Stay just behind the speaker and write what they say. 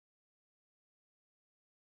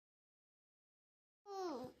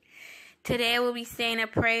Today we'll be saying a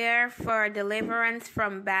prayer for deliverance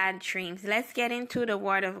from bad dreams. Let's get into the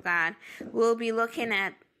Word of God. We'll be looking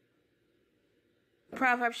at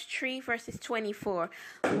Proverbs 3 verses 24.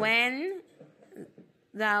 When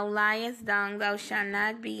thou liest down, thou shalt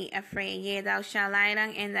not be afraid. Yea, thou shalt lie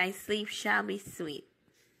down, and thy sleep shall be sweet.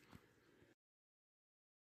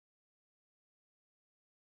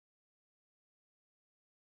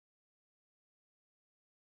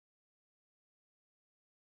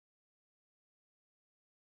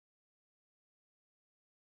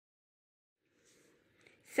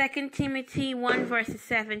 Second Timothy 1 verse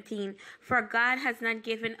 17. For God has not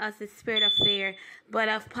given us the spirit of fear, but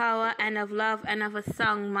of power and of love and of a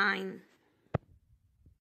sound mind.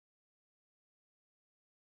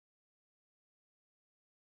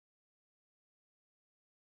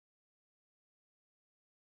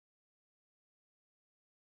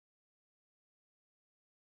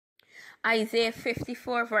 Isaiah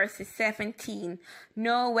 54 verses 17.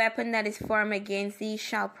 No weapon that is formed against thee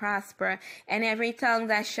shall prosper, and every tongue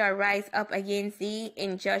that shall rise up against thee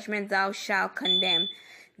in judgment thou shalt condemn.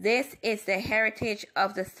 This is the heritage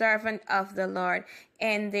of the servant of the Lord,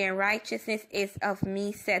 and their righteousness is of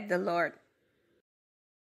me, said the Lord.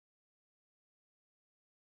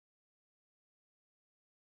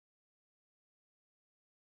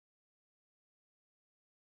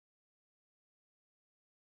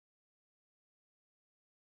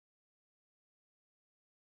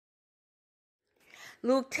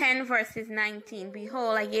 Luke 10 verses 19.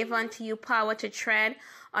 Behold, I give unto you power to tread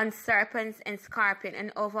on serpents and scorpions,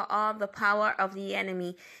 and over all the power of the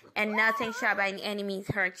enemy, and nothing shall by enemies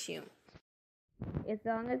hurt you. As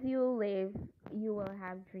long as you live, you will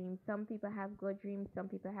have dreams. Some people have good dreams, some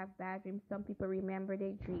people have bad dreams, some people remember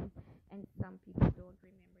their dreams, and some people don't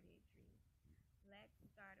remember their dreams. Let's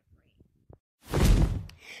start a prayer.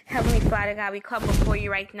 Heavenly Father God, we come before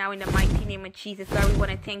you right now in the mighty name of Jesus. Lord, we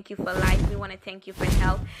want to thank you for life. We want to thank you for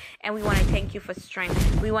health. And we want to thank you for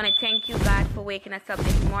strength. We want to thank you, God, for waking us up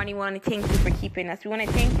this morning. We want to thank you for keeping us. We want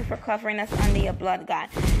to thank you for covering us under your blood, God.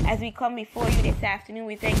 As we come before you this afternoon,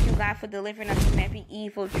 we thank you, God, for delivering us from every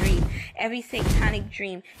evil dream, every satanic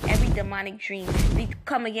dream, every demonic dream. We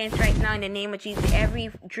come against right now in the name of Jesus every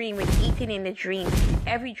dream with eating in the dream,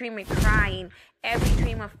 every dream with crying, every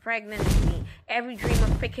dream of pregnancy, every dream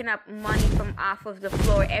of picking up money from off of the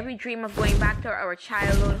floor, every dream of going back to our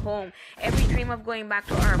childhood home, every dream of going back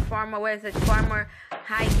to our former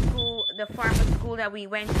high school, the former school that we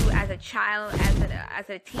went to as a child, as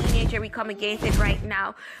a teenager. We come against it right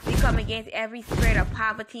now. We come against every spirit of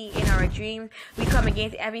poverty in our dreams. We come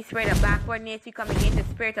against every spirit of backwardness. We come against the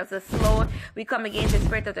spirit of the sloth. We come against the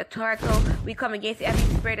spirit of the turtle. We come against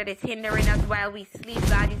every spirit that is hindering us while we sleep.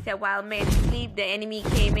 God, you said while men sleep, the enemy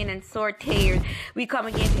came in and sowed tares. We come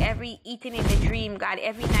against every eating in the dream, God,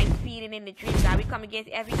 every night feeding in the dream, God. We come against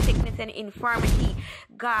every sickness and infirmity,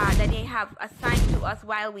 God, that they have assigned to us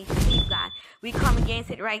while we sleep, God. We come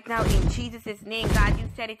against it right now in Jesus' name, God. You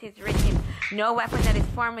said it is written, no weapon that is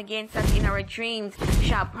formed against us in our dreams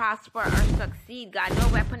shall prosper or succeed, God. No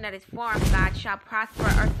weapon that is formed, God, shall prosper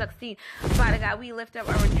or succeed. Father God, we lift up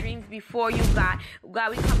our dreams before you, God.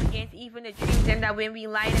 God, we come against even the dreams and that when we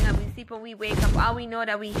lie down and we sleep and we wake up, all we know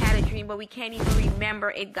that we had a dream, but we can't even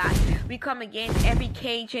remember it, God. We come against every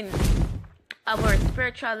cage in our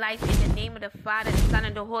spiritual life in the name of the Father, the Son,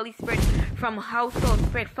 and the Holy Spirit from household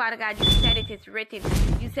spirit. Father God, you said it is written.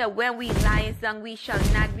 You said when we lie down, we shall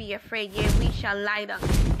not be afraid. Yea, we shall lie down,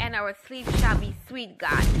 and our sleep shall be sweet,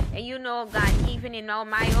 God. And you know, God, even in all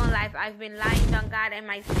my own life, I've been lying down, God, and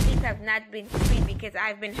my sleep have not been sweet because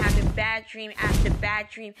I've been having bad dream after bad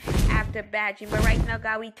dream after bad dream. But right now,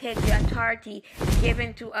 God, we take the authority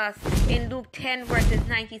given to us. In Luke 10 verses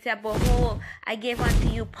 90, it said, behold, I give unto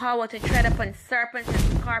you power to tread upon serpents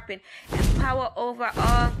and scorpions, and power over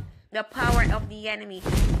all the power of the enemy,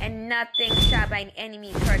 and nothing shall by an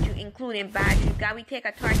enemy hurt you, including bad dreams. God, we take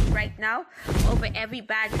authority right now over every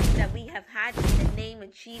bad dream that we have had in the name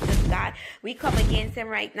of Jesus, God. We come against them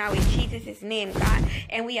right now in Jesus' name, God,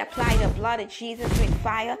 and we apply the blood of Jesus with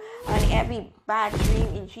fire on every bad dream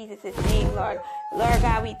in Jesus' name, Lord. Lord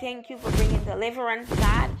God, we thank you for bringing deliverance,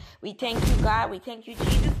 God. We thank you, God. We thank you,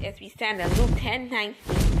 Jesus, as we stand on Luke 10:19.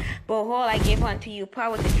 Behold, I give unto you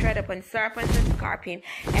power to tread upon serpents and scorpions,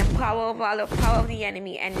 and power over all the power of the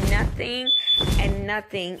enemy, and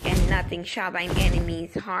nothing shall by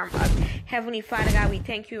enemies harm us. Heavenly Father God, we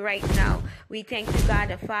thank you right now. We thank you, God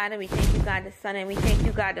the Father. We thank you, God the Son, and we thank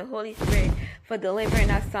you, God the Holy Spirit, for delivering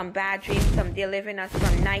us from bad dreams, from delivering us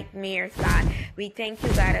from nightmares, God. We thank you,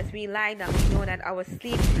 God, as we lie down. We know that our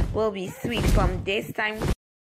sleep will be sweet from this time